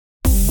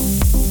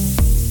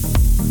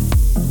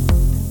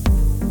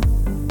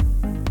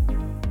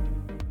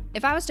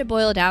If I was to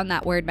boil down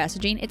that word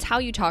messaging, it's how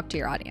you talk to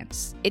your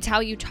audience. It's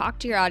how you talk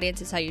to your audience.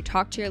 It's how you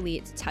talk to your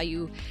leads. It's how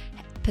you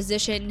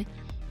position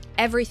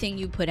everything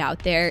you put out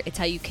there. It's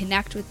how you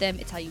connect with them.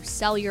 It's how you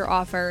sell your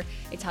offer.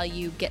 It's how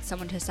you get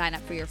someone to sign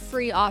up for your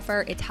free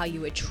offer. It's how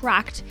you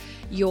attract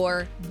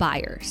your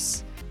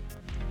buyers.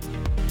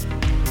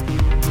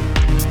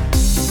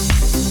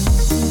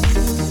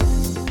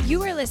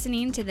 You are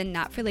listening to the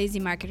Not for Lazy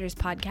Marketers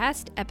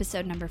podcast,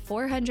 episode number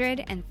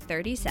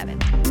 437.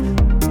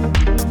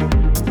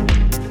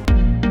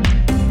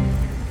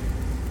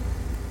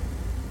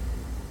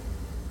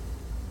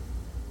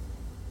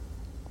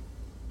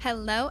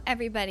 Hello,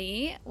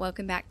 everybody.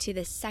 Welcome back to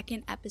the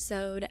second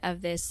episode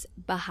of this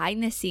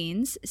behind the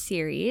scenes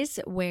series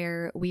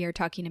where we are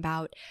talking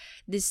about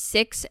the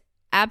 6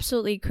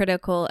 absolutely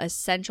critical,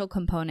 essential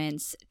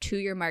components to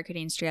your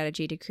marketing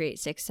strategy to create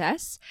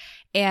success.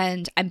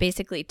 And I'm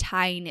basically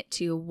tying it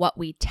to what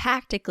we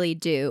tactically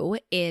do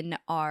in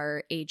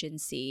our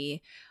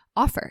agency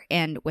offer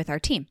and with our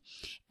team.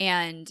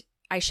 And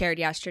I shared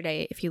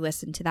yesterday, if you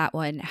listened to that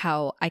one,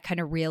 how I kind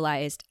of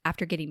realized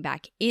after getting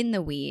back in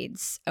the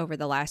weeds over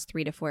the last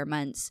 3 to 4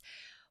 months,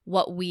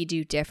 what we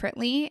do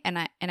differently. And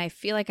I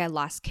feel like I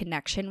lost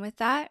connection with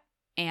that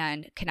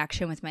and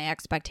connection with my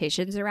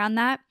expectations around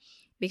that,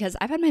 because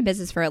I've had my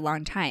business for a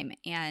long time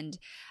and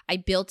I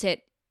built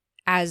it,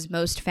 as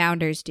most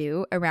founders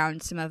do,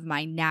 around some of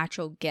my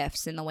natural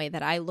gifts and the way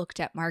that I looked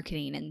at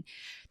marketing and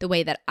the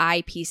way that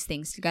I piece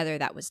things together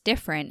that was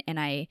different. And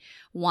I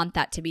want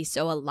that to be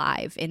so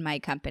alive in my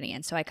company.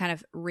 And so I kind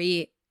of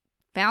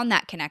found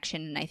that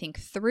connection. And I think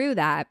through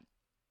that,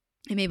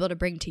 I'm able to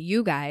bring to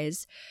you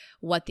guys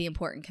what the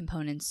important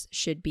components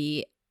should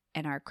be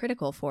and are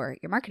critical for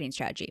your marketing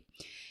strategy.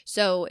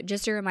 So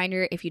just a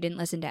reminder, if you didn't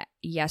listen to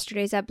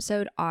yesterday's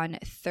episode, on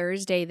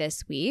Thursday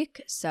this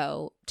week,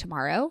 so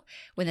tomorrow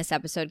when this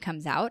episode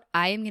comes out,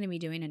 I am going to be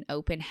doing an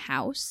open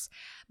house.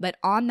 But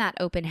on that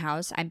open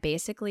house, I'm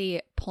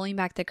basically pulling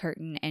back the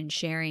curtain and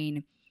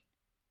sharing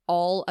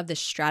all of the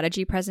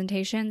strategy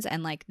presentations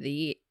and like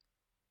the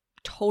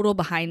total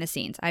behind the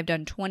scenes. I've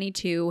done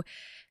 22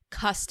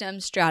 custom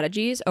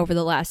strategies over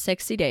the last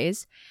 60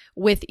 days.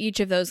 With each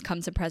of those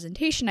comes a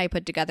presentation I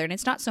put together. And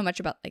it's not so much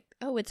about like,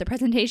 oh, it's a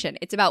presentation.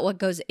 It's about what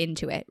goes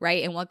into it,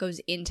 right? And what goes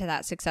into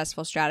that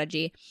successful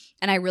strategy.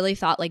 And I really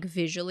thought like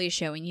visually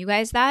showing you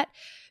guys that,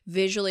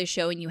 visually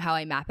showing you how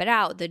I map it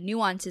out, the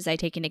nuances I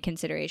take into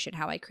consideration,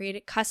 how I create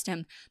it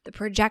custom, the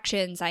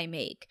projections I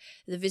make,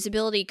 the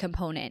visibility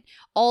component,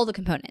 all the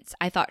components.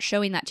 I thought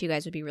showing that to you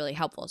guys would be really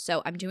helpful.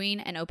 So I'm doing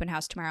an open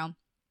house tomorrow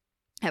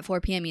at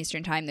 4 p.m.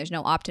 Eastern time. There's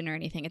no opt-in or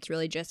anything. It's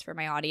really just for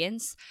my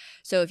audience.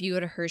 So if you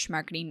go to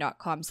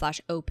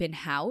hirschmarketing.com/open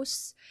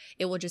house,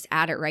 it will just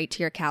add it right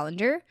to your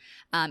calendar.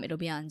 It'll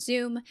be on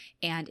Zoom.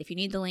 And if you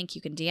need the link,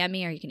 you can DM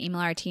me or you can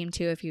email our team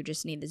too if you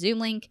just need the Zoom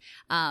link.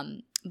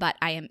 But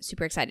I am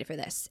super excited for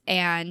this.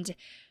 And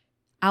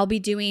I'll be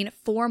doing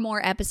 4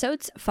 more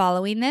episodes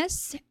following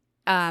this.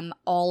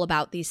 All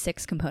about these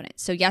 6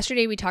 components. So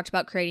yesterday we talked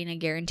about creating a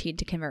guaranteed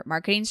to convert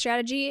marketing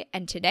strategy.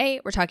 And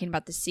today we're talking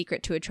about the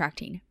secret to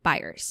attracting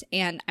buyers.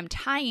 And I'm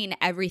tying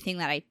everything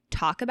that I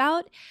talk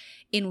about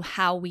in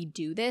how we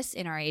do this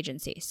in our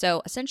agency.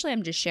 So essentially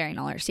I'm just sharing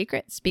all our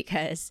secrets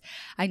because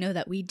I know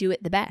that we do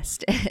it the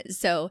best.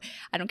 So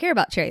I don't care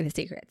about sharing the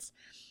secrets.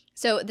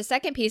 So the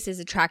second piece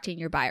is attracting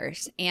your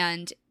buyers.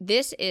 And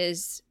this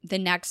is the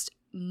next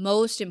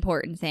most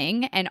important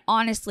thing. And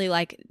honestly,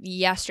 like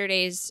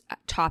yesterday's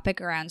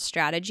topic around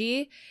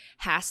strategy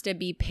has to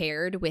be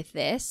paired with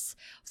this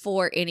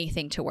for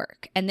anything to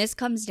work. And this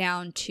comes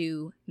down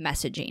to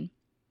messaging.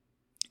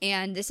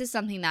 And this is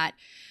something that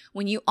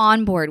when you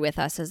onboard with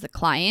us as the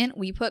client,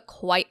 we put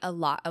quite a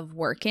lot of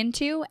work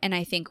into. And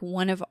I think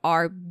one of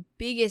our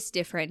biggest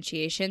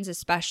differentiations,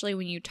 especially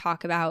when you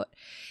talk about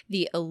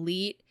the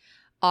elite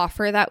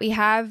offer that we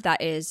have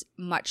that is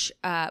much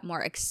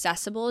more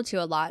accessible to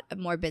a lot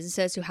more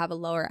businesses who have a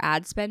lower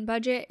ad spend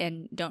budget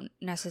and don't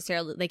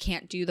necessarily, they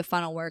can't do the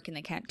funnel work and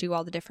they can't do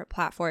all the different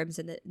platforms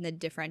and the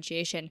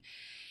differentiation,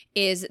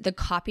 is the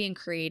copy and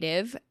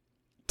creative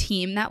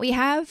team that we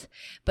have.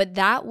 But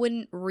that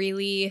wouldn't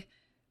really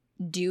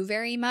do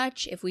very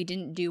much if we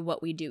didn't do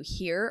what we do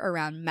here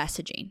around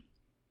messaging.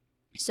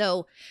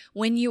 So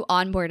when you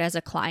onboard as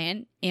a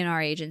client in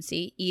our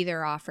agency,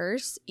 either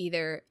offers,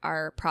 either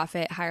our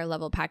profit higher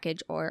level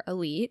package or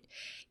elite,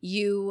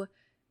 you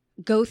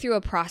go through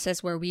a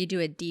process where we do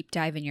a deep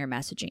dive in your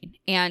messaging.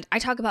 And I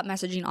talk about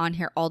messaging on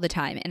here all the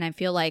time. And I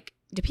feel like,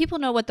 do people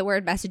know what the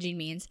word messaging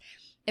means?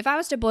 If I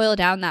was to boil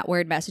down that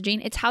word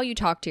messaging, it's how you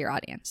talk to your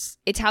audience.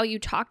 It's how you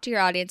talk to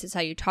your audience. It's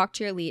how you talk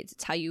to your leads.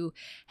 It's how you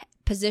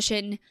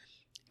position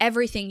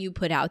everything you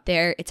put out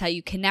there. It's how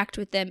you connect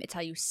with them. It's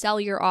how you sell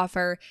your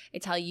offer.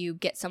 It's how you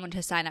get someone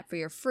to sign up for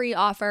your free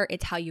offer.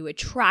 It's how you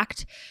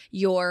attract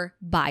your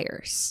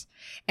buyers.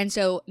 And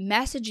so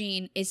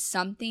messaging is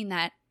something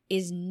that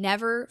is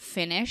never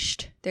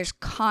finished. There's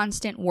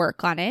constant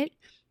work on it.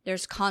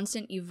 There's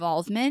constant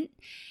evolvement,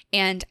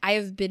 and I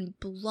have been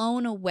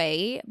blown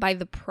away by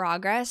the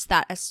progress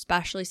that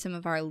especially some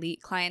of our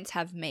elite clients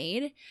have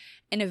made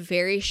in a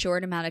very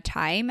short amount of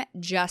time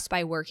just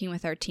by working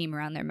with our team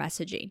around their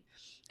messaging.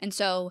 And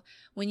so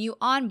when you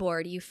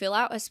onboard, you fill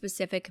out a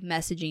specific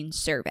messaging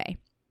survey.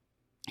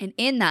 And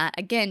in that,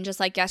 again, just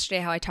like yesterday,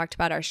 how I talked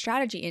about our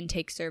strategy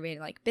intake survey and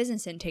like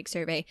business intake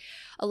survey,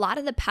 a lot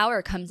of the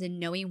power comes in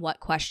knowing what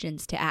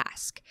questions to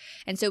ask.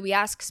 And so we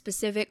ask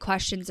specific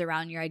questions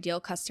around your ideal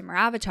customer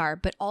avatar,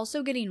 but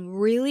also getting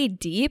really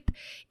deep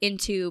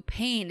into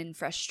pain and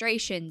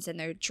frustrations and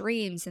their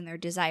dreams and their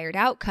desired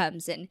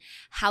outcomes and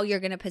how you're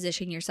going to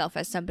position yourself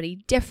as somebody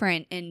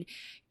different and,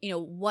 you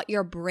know, what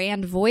your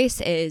brand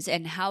voice is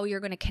and how you're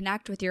going to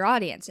connect with your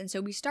audience. And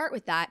so we start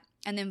with that.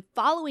 And then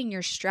following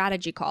your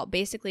strategy call,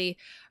 basically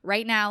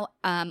right now,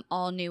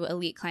 all new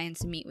elite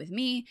clients meet with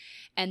me.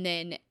 And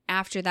then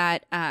after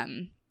that,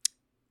 that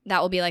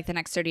will be like the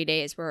next 30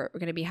 days where we're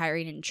going to be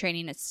hiring and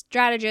training a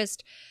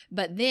strategist.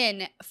 But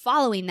then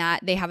following that,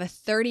 they have a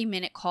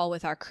 30-minute call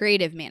with our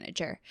creative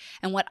manager.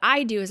 And what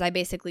I do is I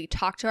basically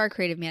talk to our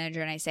creative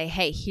manager and I say,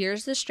 hey,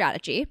 here's the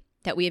strategy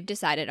that we have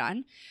decided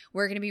on.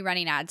 We're going to be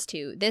running ads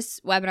to this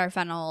webinar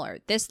funnel or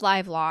this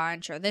live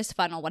launch or this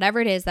funnel, whatever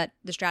it is that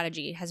the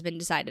strategy has been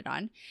decided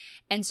on.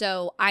 And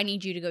so I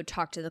need you to go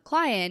talk to the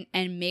client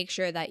and make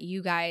sure that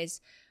you guys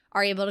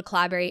are able to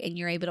collaborate and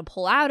you're able to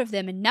pull out of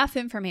them enough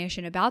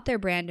information about their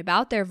brand,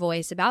 about their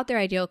voice, about their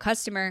ideal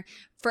customer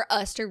for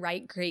us to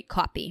write great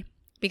copy,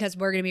 because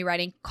we're going to be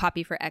writing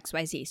copy for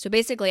XYZ. So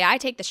basically I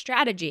take the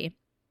strategy,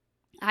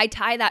 I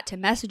tie that to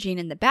messaging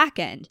in the back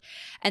end,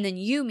 and then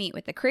you meet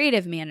with the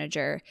creative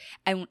manager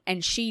and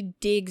she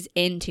digs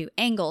into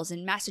angles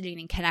and messaging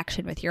and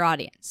connection with your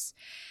audience.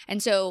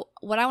 And so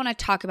what I want to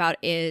talk about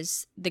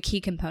is the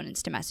key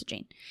components to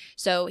messaging.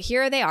 So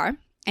here they are,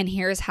 and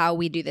here's how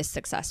we do this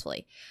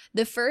successfully.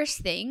 The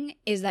first thing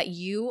is that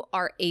you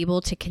are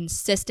able to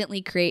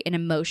consistently create an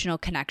emotional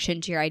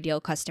connection to your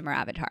ideal customer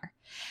avatar.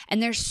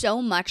 And there's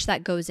so much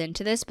that goes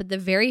into this, but the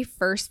very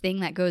first thing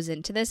that goes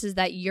into this is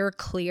that you're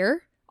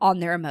clear on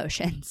their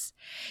emotions.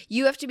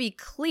 You have to be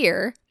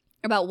clear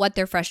about what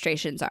their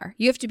frustrations are.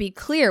 You have to be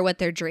clear what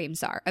their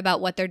dreams are,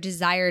 about what their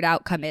desired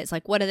outcome is.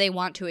 Like, what do they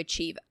want to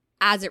achieve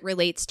as it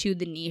relates to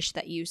the niche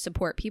that you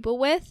support people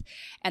with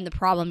and the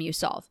problem you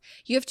solve.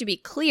 You have to be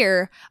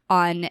clear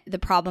on the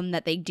problem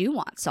that they do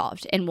want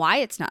solved and why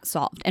it's not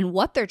solved and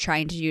what they're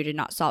trying to do to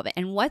not solve it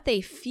and what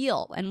they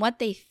feel and what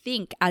they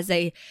think as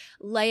they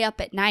lay up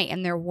at night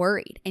and they're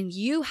worried. And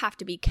you have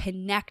to be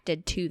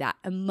connected to that,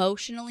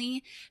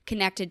 emotionally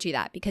connected to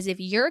that, because if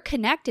you're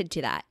connected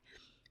to that,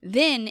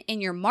 then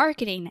in your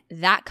marketing,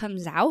 that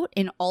comes out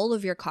in all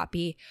of your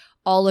copy,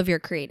 all of your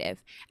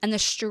creative. And the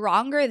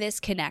stronger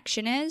this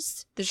connection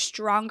is, the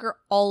stronger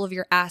all of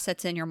your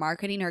assets in your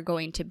marketing are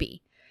going to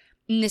be.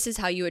 And this is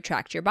how you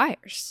attract your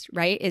buyers,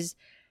 right? Is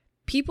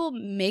people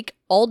make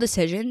all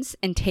decisions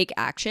and take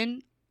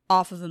action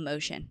off of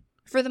emotion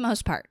for the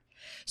most part.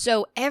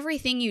 So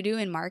everything you do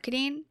in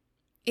marketing,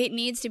 it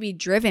needs to be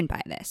driven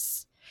by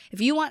this. If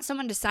you want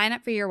someone to sign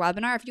up for your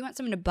webinar, if you want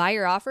someone to buy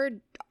your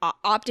offer,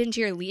 opt into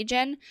your lead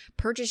gen,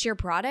 purchase your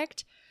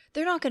product,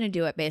 they're not going to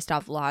do it based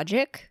off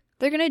logic.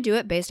 They're going to do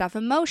it based off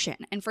emotion.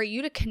 And for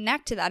you to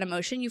connect to that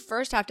emotion, you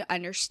first have to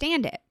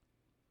understand it.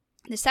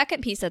 The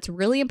second piece that's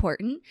really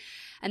important,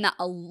 and that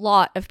a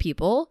lot of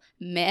people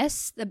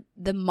miss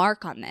the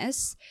mark on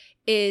this,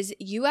 is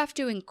you have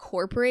to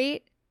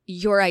incorporate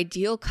your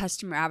ideal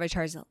customer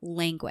avatar's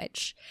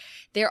language.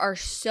 There are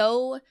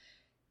so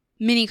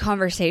many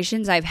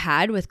conversations I've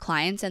had with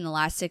clients in the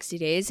last 60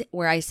 days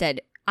where I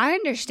said, I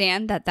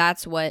understand that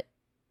that's what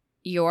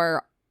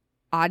your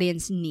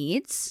audience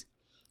needs,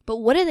 but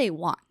what do they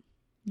want?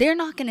 They're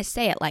not going to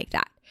say it like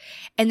that.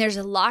 And there's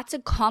lots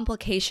of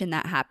complication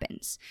that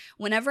happens.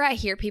 Whenever I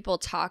hear people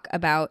talk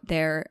about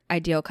their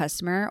ideal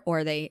customer,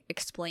 or they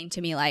explain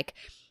to me like,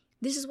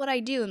 this is what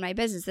I do in my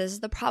business, this is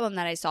the problem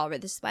that I solve, or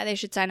this is why they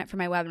should sign up for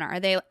my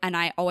webinar. And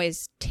I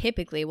always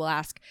typically will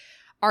ask,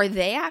 are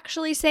they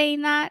actually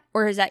saying that,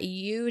 or is that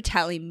you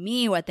telling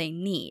me what they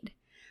need?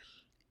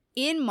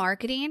 In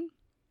marketing,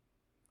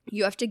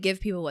 you have to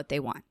give people what they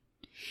want.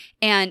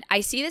 And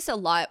I see this a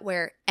lot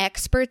where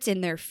experts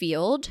in their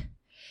field,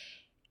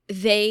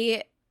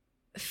 they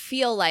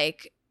feel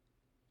like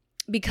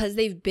because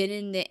they've been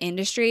in the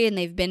industry and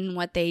they've been in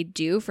what they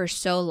do for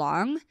so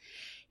long,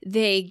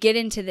 they get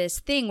into this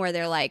thing where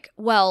they're like,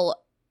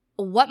 well,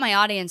 what my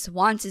audience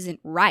wants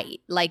isn't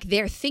right. Like,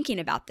 they're thinking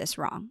about this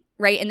wrong,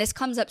 right? And this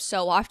comes up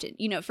so often.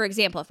 You know, for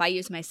example, if I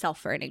use myself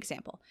for an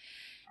example,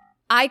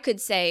 I could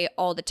say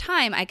all the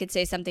time, I could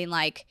say something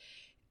like,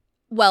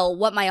 well,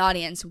 what my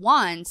audience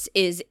wants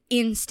is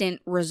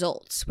instant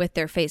results with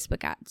their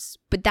Facebook ads.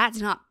 But that's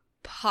not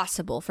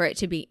possible for it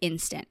to be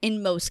instant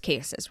in most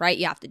cases, right?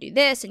 You have to do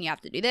this and you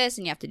have to do this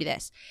and you have to do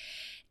this.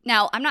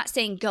 Now, I'm not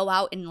saying go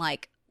out and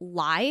like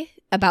lie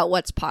about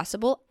what's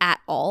possible at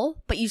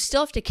all, but you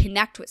still have to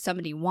connect what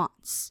somebody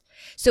wants.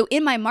 So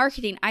in my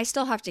marketing, I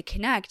still have to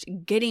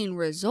connect getting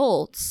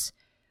results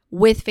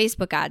with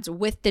Facebook ads,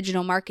 with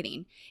digital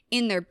marketing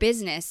in their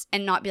business,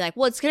 and not be like,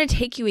 well, it's going to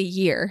take you a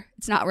year.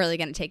 It's not really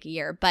going to take a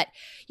year, but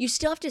you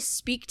still have to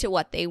speak to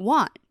what they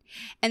want.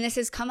 And this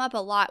has come up a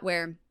lot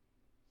where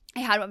I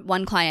had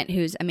one client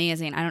who's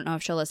amazing. I don't know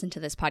if she'll listen to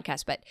this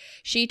podcast, but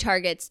she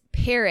targets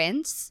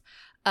parents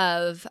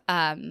of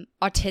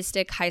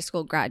autistic high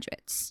school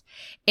graduates.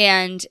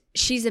 And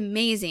she's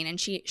amazing, and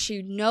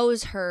she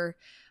knows her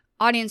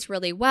audience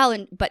really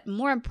well, but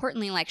more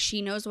importantly, like,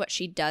 she knows what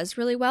she does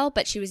really well,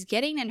 but she was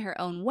getting in her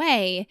own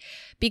way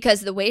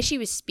because the way she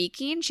was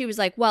speaking, she was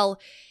like, well,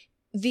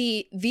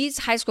 these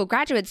high school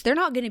graduates, they're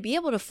not going to be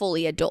able to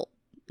fully adult.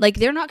 Like,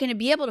 they're not going to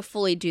be able to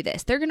fully do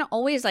this. They're going to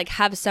always like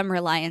have some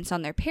reliance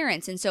on their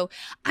parents. And so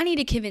I need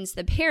to convince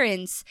the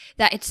parents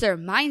that it's their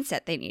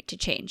mindset they need to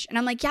change. And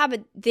I'm like, yeah,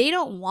 but they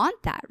don't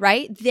want that,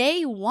 right?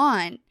 They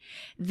want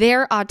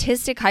their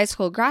autistic high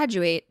school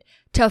graduate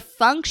to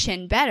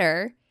function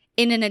better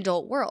in an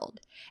adult world.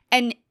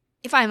 And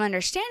if I'm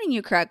understanding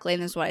you correctly,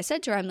 and this is what I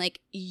said to her, I'm like,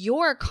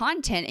 your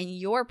content and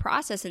your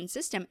process and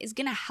system is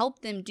going to help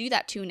them do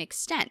that to an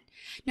extent.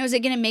 Now, is it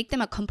going to make them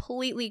a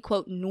completely,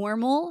 quote,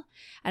 normal?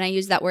 And I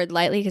use that word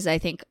lightly because I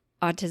think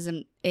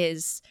autism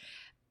is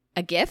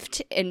a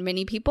gift in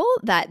many people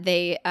that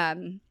they,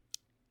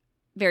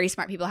 very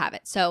smart people have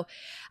it. So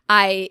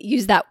I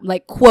use that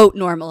like, quote,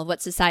 normal of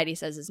what society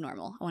says is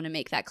normal. I want to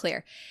make that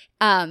clear.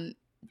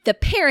 The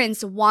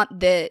parents want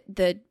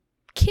the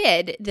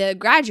kid, the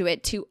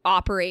graduate, to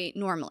operate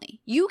normally.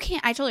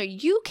 I told her,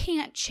 you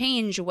can't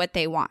change what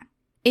they want.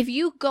 If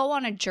you go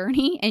on a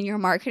journey in your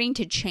marketing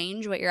to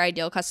change what your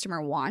ideal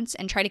customer wants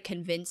and try to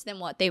convince them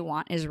what they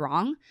want is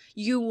wrong,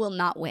 you will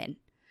not win.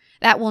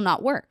 That will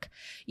not work.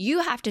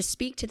 You have to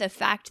speak to the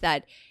fact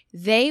that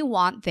they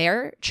want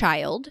their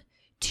child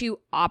to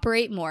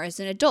operate more as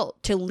an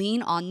adult, to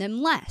lean on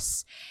them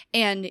less.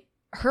 And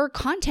her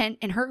content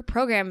and her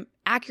program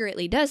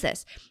accurately does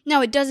this.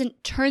 Now, it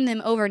doesn't turn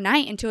them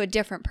overnight into a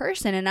different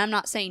person, and I'm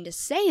not saying to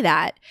say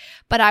that,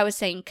 but I was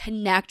saying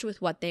connect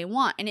with what they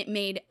want, and it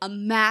made a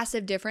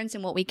massive difference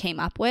in what we came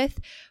up with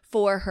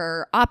for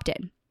her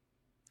opt-in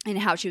and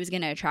how she was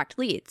going to attract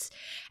leads.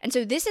 And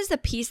so this is the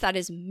piece that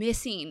is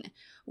missing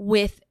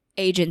with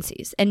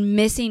agencies and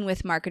missing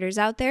with marketers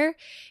out there,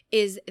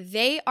 is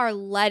they are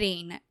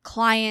letting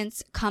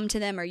clients come to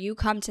them, or you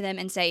come to them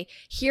and say,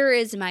 here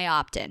is my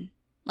opt-in.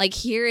 Like,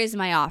 here is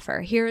my offer.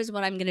 Here is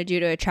what I'm going to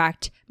do to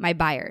attract my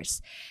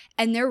buyers.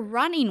 And they're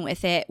running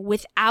with it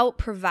without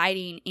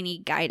providing any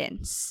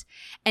guidance.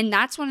 And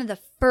that's one of the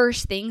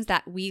first things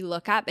that we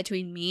look at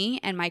between me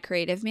and my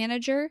creative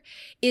manager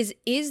is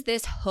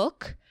this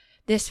hook,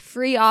 this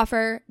free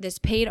offer, this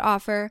paid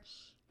offer?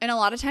 And a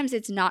lot of times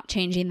it's not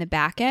changing the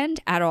back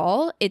end at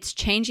all. It's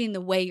changing the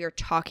way you're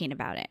talking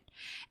about it.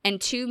 And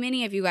too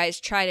many of you guys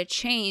try to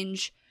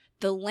change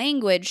the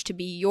language to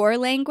be your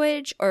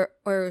language,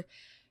 or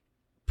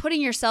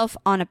putting yourself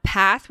on a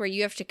path where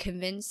you have to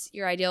convince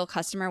your ideal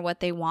customer what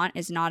they want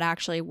is not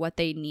actually what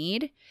they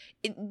need.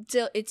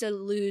 It's a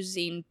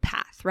losing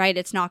path, right?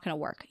 It's not going to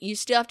work. You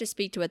still have to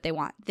speak to what they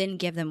want, then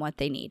give them what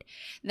they need.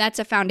 That's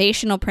a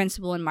foundational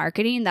principle in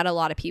marketing that a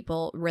lot of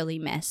people really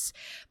miss.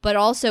 But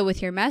also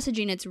with your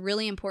messaging, it's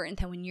really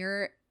important that when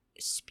you're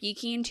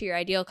speaking to your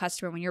ideal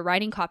customer, when you're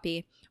writing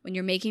copy, when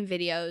you're making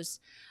videos,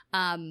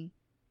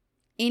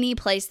 any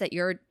place that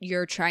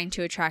you're trying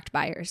to attract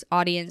buyers,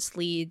 audience,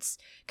 leads,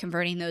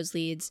 converting those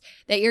leads,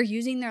 that you're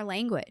using their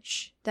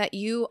language, that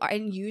you are,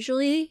 and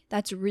usually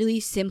that's really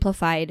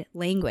simplified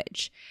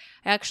language.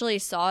 I actually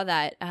saw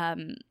that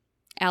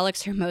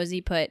Alex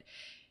Hormozy put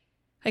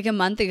like a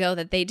month ago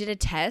that they did a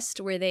test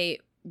where they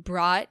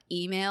brought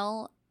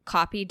email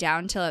copy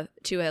down to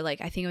a like,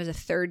 I think it was a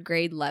 3rd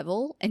grade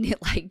level, and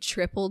it like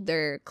tripled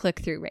their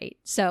click-through rate.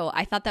 So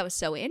I thought that was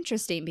so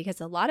interesting because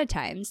a lot of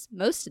times,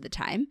 most of the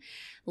time,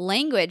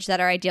 language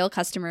that our ideal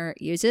customer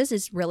uses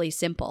is really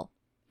simple.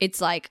 It's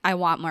like, I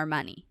want more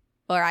money,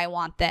 or I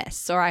want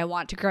this, or I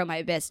want to grow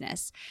my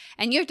business.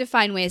 And you have to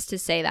find ways to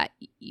say that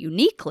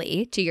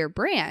uniquely to your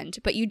brand,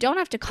 but you don't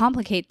have to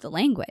complicate the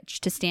language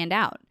to stand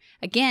out.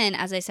 Again,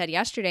 as I said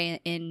yesterday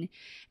in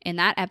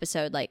that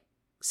episode, like,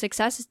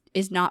 success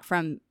is not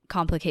from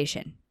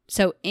complication.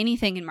 So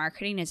anything in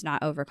marketing is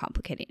not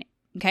overcomplicating it.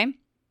 Okay.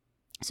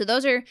 So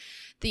those are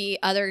the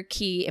other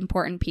key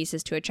important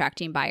pieces to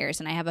attracting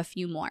buyers. And I have a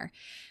few more.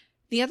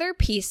 The other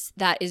piece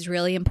that is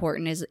really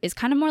important is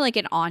kind of more like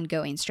an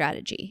ongoing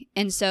strategy.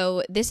 And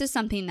so this is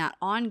something that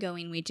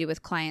ongoing we do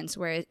with clients,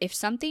 where if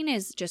something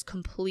is just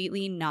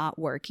completely not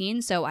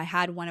working. So I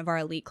had one of our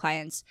elite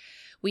clients,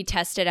 we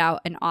tested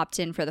out an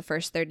opt-in for the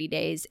first 30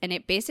 days, and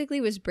it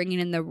basically was bringing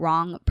in the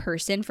wrong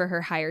person for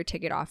her higher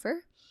ticket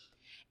offer.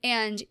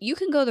 And you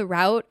can go the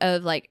route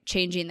of like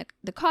changing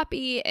the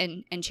copy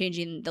and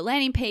changing the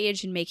landing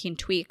page and making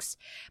tweaks.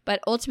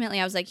 But ultimately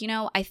I was like,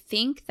 I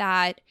think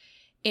that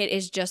it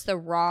is just the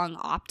wrong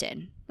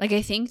opt-in. Like,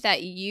 I think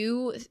that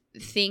you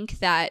think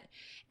that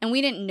And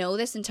we didn't know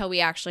this until we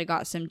actually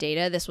got some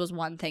data. This was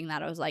one thing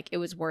that I was like, it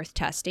was worth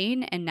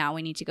testing. And now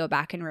we need to go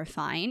back and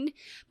refine.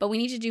 But we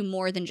need to do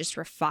more than just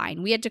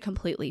refine. We had to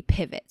completely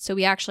pivot. So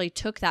we actually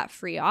took that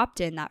free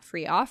opt-in, that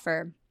free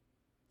offer,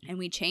 and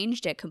we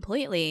changed it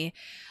completely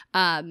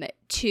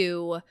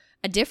to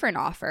a different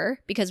offer,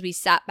 because we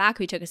sat back,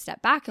 we took a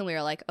step back, and we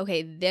were like,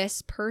 okay,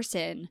 this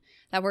person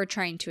that we're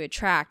trying to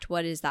attract,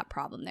 what is that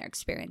problem they're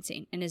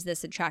experiencing? And is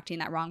this attracting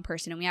that wrong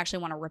person? And we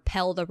actually want to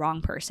repel the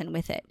wrong person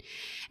with it.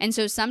 And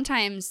so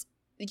sometimes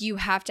you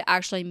have to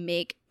actually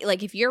make,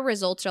 like, if your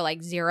results are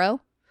like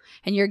 0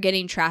 and you're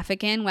getting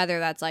traffic in, whether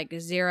that's like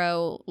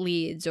 0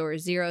 leads or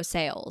 0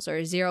 sales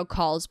or 0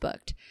 calls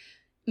booked,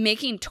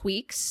 making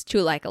tweaks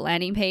to like a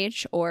landing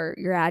page or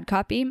your ad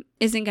copy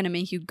isn't going to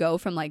make you go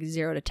from like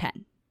 0 to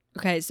 10.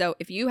 Okay, so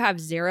if you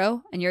have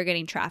 0 and you're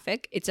getting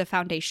traffic, it's a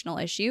foundational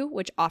issue,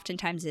 which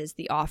oftentimes is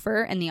the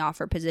offer and the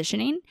offer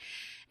positioning.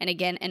 And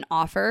again, an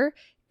offer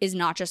is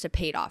not just a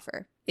paid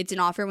offer. It's an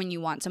offer when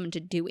you want someone to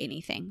do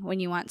anything. When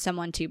you want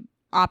someone to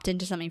opt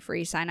into something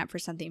free, sign up for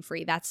something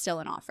free, that's still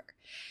an offer.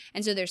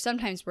 And so there's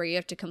sometimes where you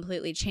have to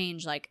completely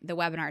change like the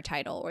webinar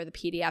title or the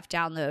PDF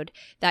download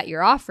that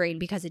you're offering,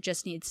 because it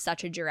just needs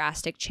such a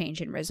drastic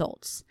change in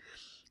results.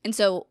 And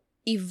so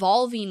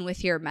evolving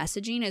with your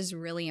messaging is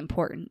really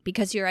important,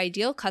 because your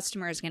ideal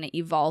customer is going to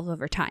evolve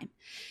over time.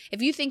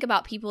 If you think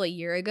about people a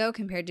year ago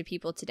compared to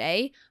people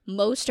today,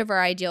 most of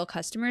our ideal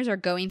customers are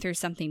going through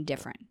something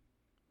different,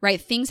 right?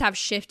 Things have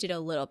shifted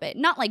a little bit,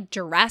 not like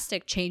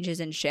drastic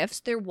changes and shifts.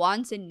 Their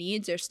wants and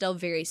needs are still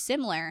very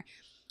similar,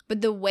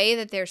 but the way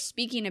that they're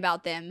speaking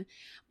about them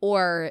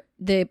or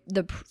the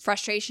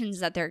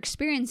frustrations that they're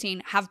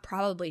experiencing have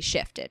probably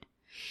shifted.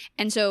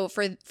 And so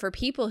for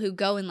people who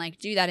go and like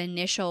do that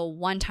initial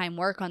one-time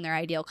work on their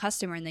ideal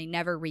customer and they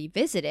never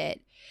revisit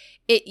it,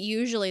 it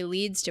usually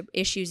leads to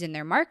issues in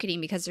their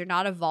marketing because they're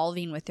not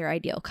evolving with their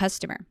ideal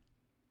customer.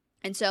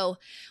 And so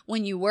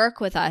when you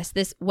work with us,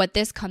 what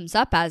this comes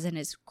up as and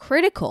is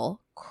critical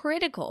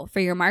for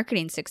your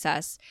marketing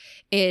success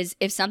is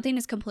if something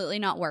is completely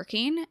not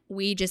working,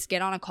 we just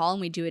get on a call and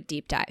we do a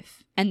deep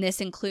dive. And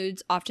this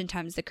includes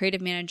oftentimes the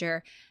creative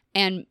manager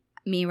and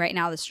me right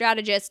now, the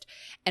strategist,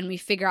 and we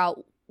figure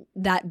out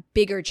that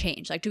bigger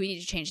change. Like, do we need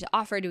to change the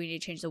offer? Do we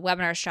need to change the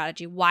webinar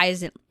strategy? Why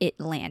isn't it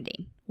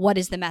landing? What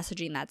is the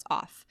messaging that's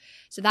off?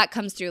 So that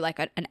comes through like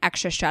an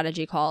extra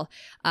strategy call.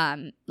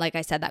 Like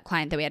I said, that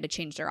client that we had to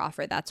change their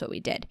offer, that's what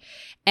we did.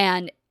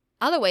 And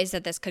other ways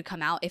that this could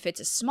come out, if it's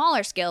a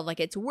smaller scale,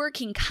 like it's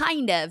working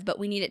kind of, but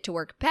we need it to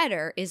work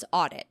better, is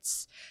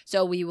audits.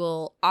 So we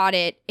will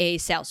audit a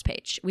sales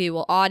page. We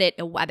will audit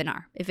a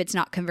webinar if it's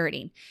not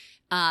converting.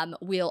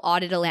 We'll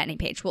audit a landing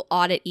page. We'll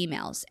audit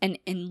emails and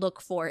look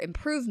for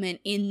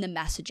improvement in the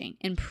messaging,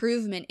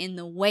 improvement in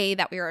the way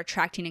that we are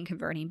attracting and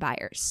converting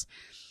buyers.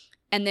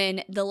 And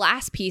then the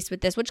last piece with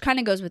this, which kind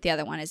of goes with the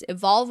other one, is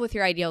evolve with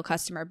your ideal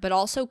customer, but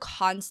also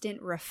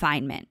constant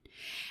refinement.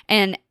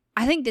 And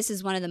I think this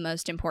is one of the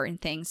most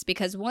important things,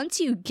 because once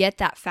you get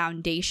that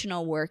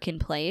foundational work in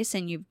place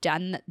and you've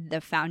done the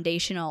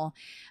foundational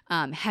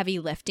heavy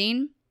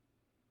lifting,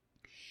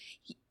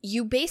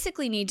 you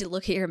basically need to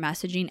look at your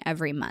messaging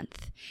every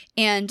month.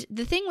 And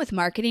the thing with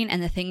marketing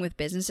and the thing with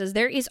businesses,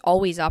 there is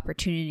always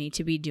opportunity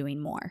to be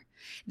doing more.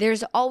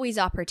 There's always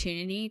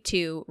opportunity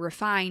to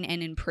refine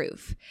and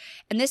improve.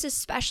 And this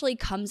especially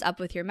comes up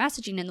with your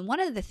messaging. And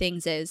one of the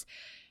things is,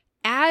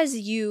 as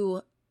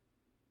you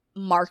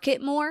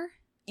market more,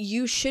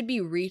 you should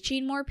be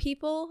reaching more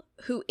people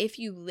who, if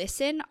you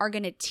listen, are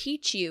going to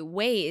teach you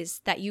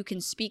ways that you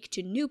can speak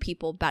to new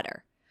people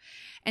better.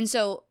 And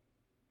so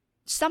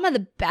some of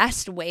the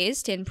best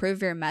ways to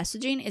improve your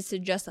messaging is to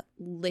just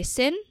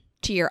listen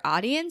to your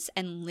audience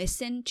and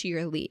listen to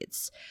your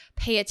leads.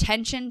 Pay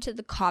attention to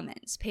the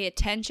comments. Pay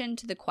attention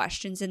to the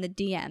questions in the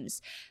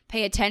DMs.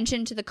 Pay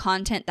attention to the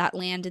content that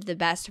landed the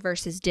best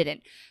versus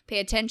didn't. Pay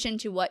attention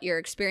to what your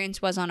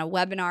experience was on a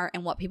webinar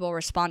and what people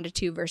responded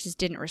to versus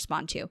didn't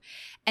respond to.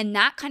 And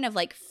that kind of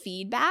like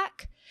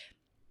feedback,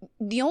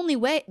 the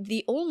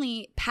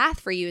only path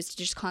for you is to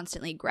just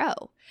constantly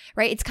grow,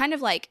 right? It's kind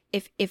of like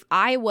if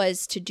I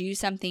was to do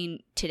something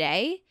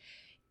today,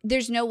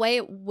 there's no way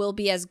it will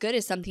be as good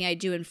as something I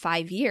do in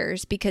 5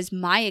 years, because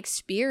my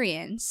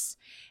experience,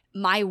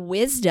 my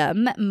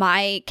wisdom,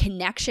 my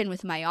connection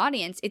with my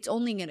audience, it's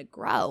only going to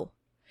grow.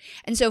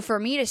 And so for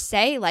me to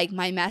say like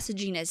my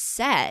messaging is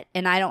set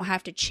and I don't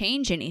have to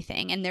change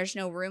anything and there's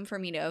no room for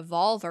me to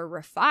evolve or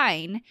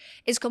refine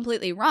is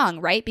completely wrong,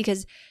 right?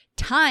 Because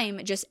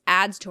time just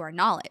adds to our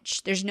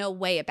knowledge. There's no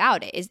way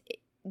about it.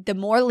 The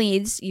more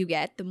leads you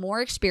get, the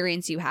more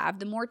experience you have,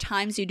 the more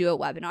times you do a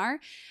webinar,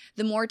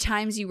 the more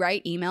times you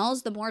write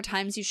emails, the more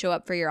times you show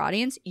up for your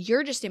audience,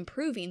 you're just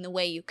improving the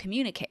way you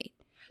communicate.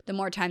 The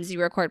more times you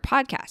record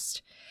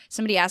podcasts.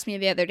 Somebody asked me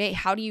the other day,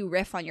 how do you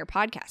riff on your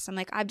podcast? I'm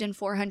like, I've done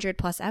 400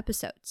 plus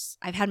episodes.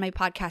 I've had my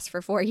podcast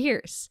for 4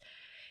 years.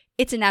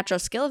 It's a natural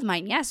skill of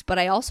mine, yes, but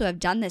I also have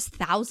done this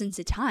thousands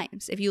of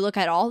times. If you look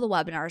at all the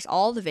webinars,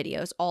 all the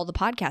videos, all the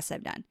podcasts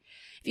I've done.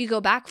 If you go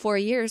back 4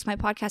 years, my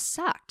podcast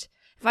sucked.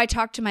 If I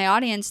talked to my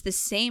audience the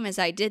same as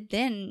I did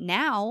then,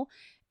 now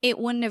it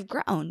wouldn't have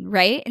grown,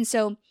 right? And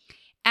so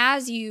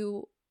as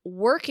you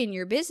work in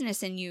your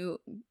business and you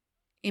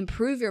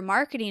improve your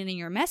marketing and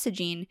your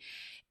messaging,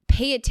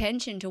 pay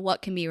attention to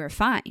what can be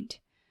refined.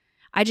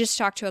 I just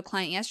talked to a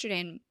client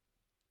yesterday and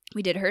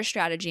we did her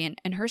strategy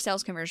and her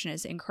sales conversion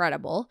is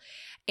incredible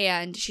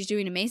and she's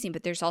doing amazing,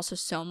 but there's also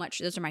so much.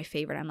 Those are my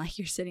favorite. I'm like,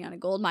 you're sitting on a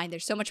gold mine.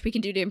 There's so much we can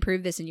do to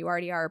improve this and you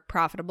already are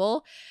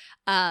profitable.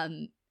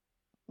 But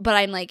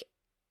I'm like,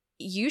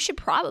 you should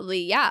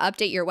probably,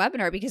 update your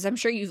webinar because I'm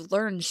sure you've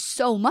learned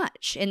so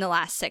much in the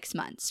last 6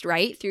 months,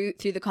 right? Through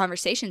the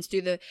conversations,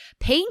 through the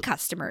paying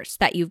customers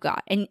that you've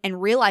got and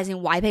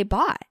realizing why they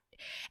bought.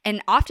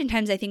 And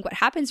oftentimes I think what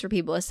happens for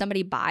people is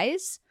somebody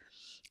buys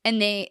and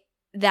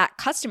that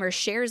customer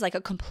shares like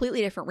a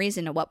completely different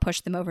reason to what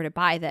pushed them over to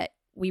buy that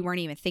we weren't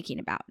even thinking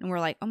about. And we're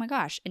like, oh my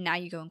gosh. And now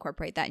you go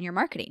incorporate that in your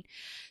marketing.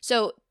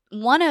 So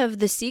one of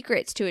the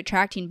secrets to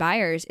attracting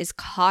buyers is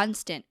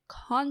constant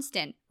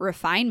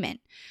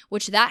refinement,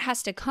 which that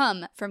has to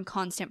come from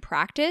constant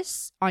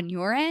practice on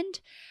your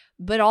end,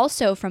 but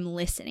also from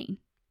listening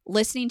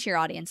to your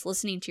audience,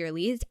 listening to your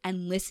leads,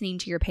 and listening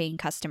to your paying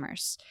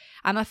customers.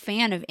 I'm a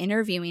fan of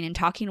interviewing and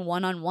talking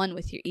one-on-one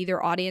with your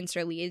either audience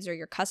or leads or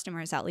your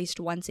customers at least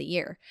once a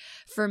year.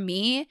 For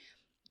me,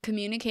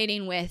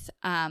 communicating with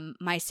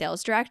my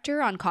sales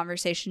director on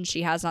conversations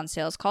she has on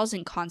sales calls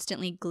and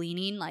constantly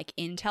gleaning like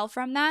intel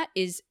from that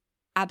is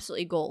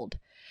absolutely gold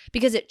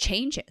because it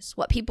changes.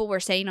 What people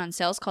were saying on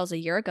sales calls a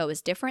year ago is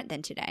different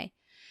than today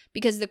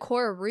because the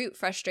core root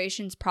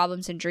frustrations,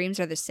 problems, and dreams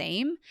are the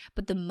same,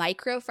 but the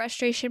micro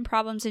frustration,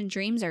 problems, and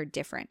dreams are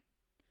different.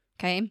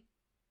 Okay?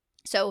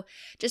 So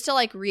just to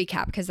like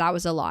recap, because that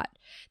was a lot.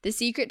 The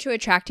secret to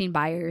attracting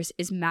buyers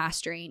is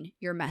mastering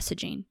your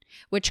messaging,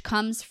 which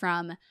comes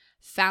from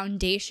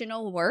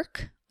foundational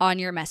work on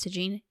your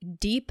messaging,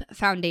 deep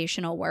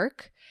foundational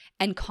work,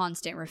 and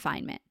constant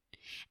refinement.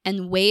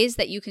 And ways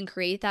that you can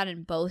create that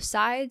in both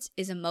sides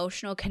is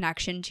emotional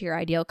connection to your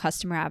ideal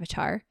customer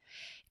avatar,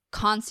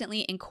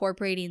 constantly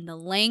incorporating the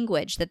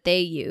language that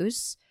they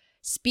use,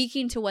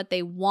 speaking to what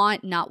they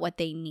want, not what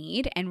they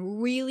need,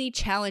 and really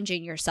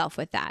challenging yourself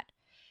with that.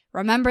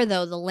 Remember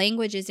though, the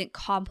language isn't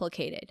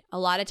complicated. A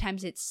lot of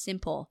times it's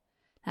simple.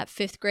 That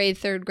 5th grade,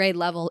 3rd grade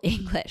level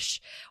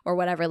English or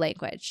whatever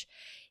language.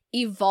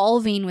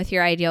 Evolving with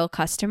your ideal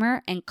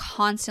customer and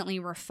constantly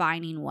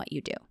refining what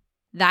you do.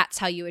 That's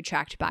how you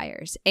attract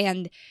buyers.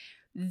 And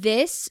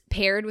this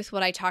paired with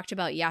what I talked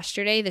about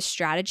yesterday, the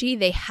strategy,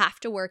 they have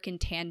to work in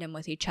tandem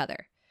with each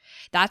other.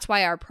 That's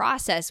why our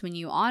process when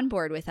you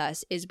onboard with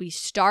us is we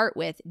start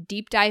with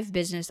deep dive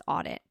business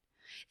audit.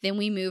 Then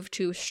we move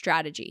to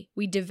strategy.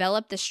 We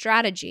develop the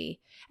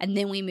strategy and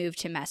then we move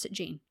to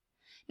messaging.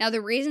 Now,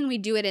 the reason we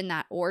do it in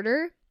that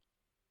order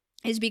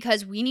is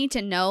because we need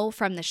to know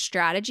from the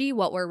strategy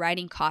what we're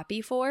writing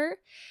copy for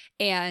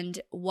and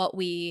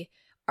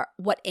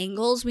what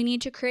angles we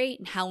need to create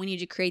and how we need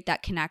to create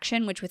that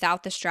connection, which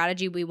without the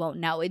strategy, we won't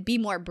know. It'd be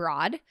more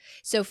broad.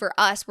 So for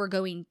us, we're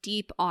going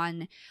deep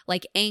on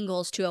like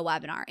angles to a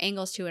webinar,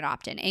 angles to an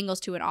opt-in, angles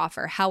to an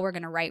offer, how we're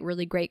going to write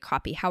really great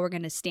copy, how we're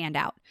going to stand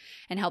out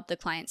and help the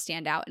client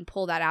stand out and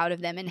pull that out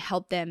of them and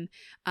help them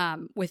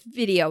with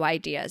video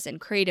ideas and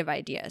creative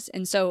ideas.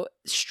 And so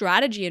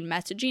strategy and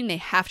messaging, they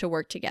have to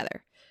work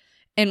together.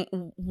 And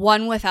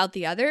one without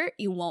the other,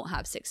 you won't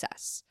have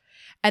success.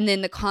 And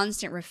then the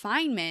constant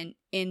refinement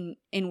in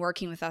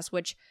working with us,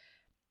 which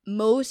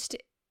most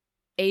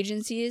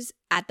agencies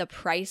at the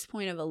price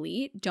point of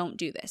Elite don't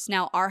do this.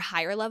 Now, our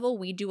higher level,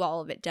 we do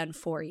all of it done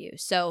for you.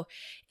 So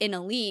in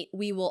Elite,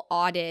 we will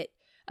audit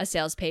a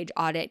sales page,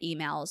 audit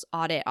emails,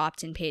 audit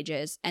opt-in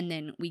pages, and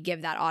then we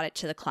give that audit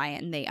to the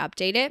client and they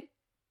update it.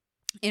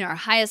 In our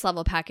highest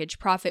level package,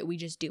 Profit, we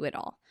just do it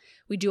all.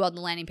 We do all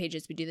the landing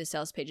pages, we do the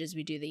sales pages,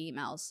 we do the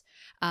emails,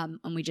 and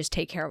we just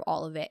take care of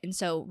all of it. And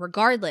so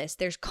regardless,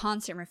 there's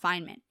constant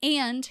refinement.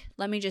 And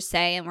let me just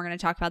say, and we're going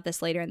to talk about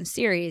this later in the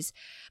series,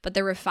 but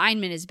the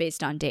refinement is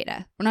based on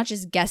data. We're not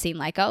just guessing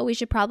like, oh, we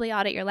should probably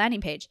audit your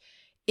landing page.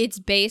 It's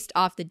based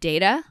off the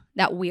data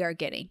that we are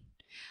getting.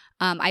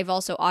 I've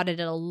also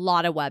audited a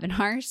lot of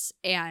webinars,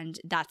 and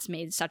that's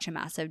made such a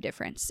massive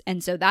difference.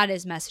 And so that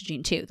is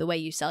messaging too. The way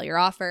you sell your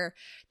offer,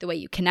 the way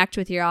you connect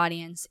with your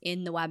audience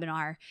in the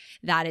webinar,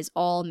 that is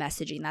all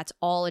messaging. That's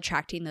all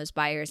attracting those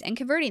buyers and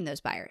converting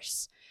those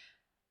buyers.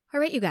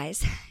 All right, you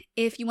guys,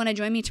 if you want to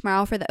join me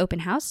tomorrow for the open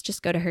house,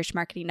 just go to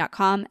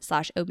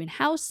hirschmarketing.com/open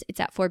house. It's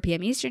at 4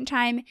 p.m. Eastern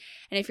time.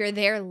 And if you're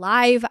there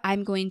live,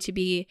 I'm going to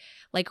be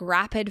like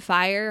rapid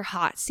fire,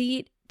 hot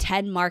seat,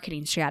 10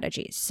 marketing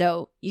strategies.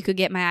 So you could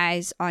get my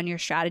eyes on your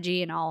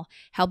strategy and I'll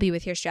help you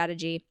with your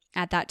strategy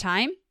at that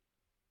time.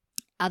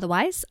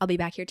 Otherwise, I'll be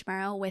back here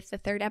tomorrow with the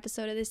 3rd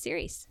episode of this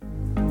series.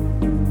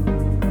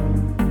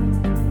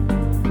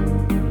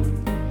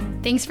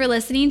 Thanks for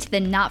listening to the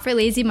Not for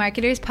Lazy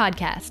Marketers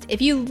podcast.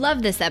 If you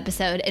love this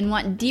episode and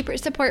want deeper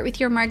support with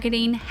your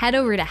marketing, head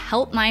over to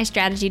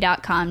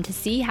helpmystrategy.com to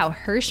see how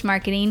Hirsch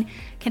Marketing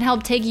can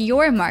help take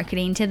your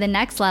marketing to the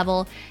next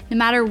level no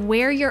matter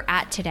where you're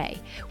at today.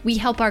 We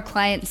help our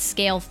clients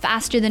scale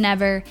faster than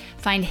ever,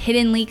 find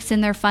hidden leaks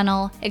in their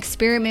funnel,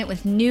 experiment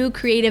with new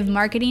creative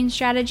marketing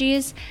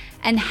strategies,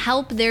 and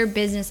help their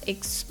business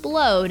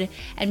explode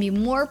and be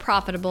more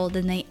profitable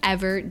than they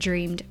ever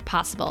dreamed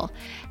possible.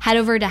 Head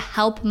over to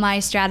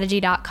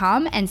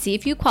helpmystrategy.com and see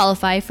if you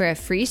qualify for a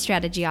free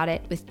strategy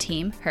audit with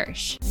Team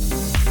Hirsch.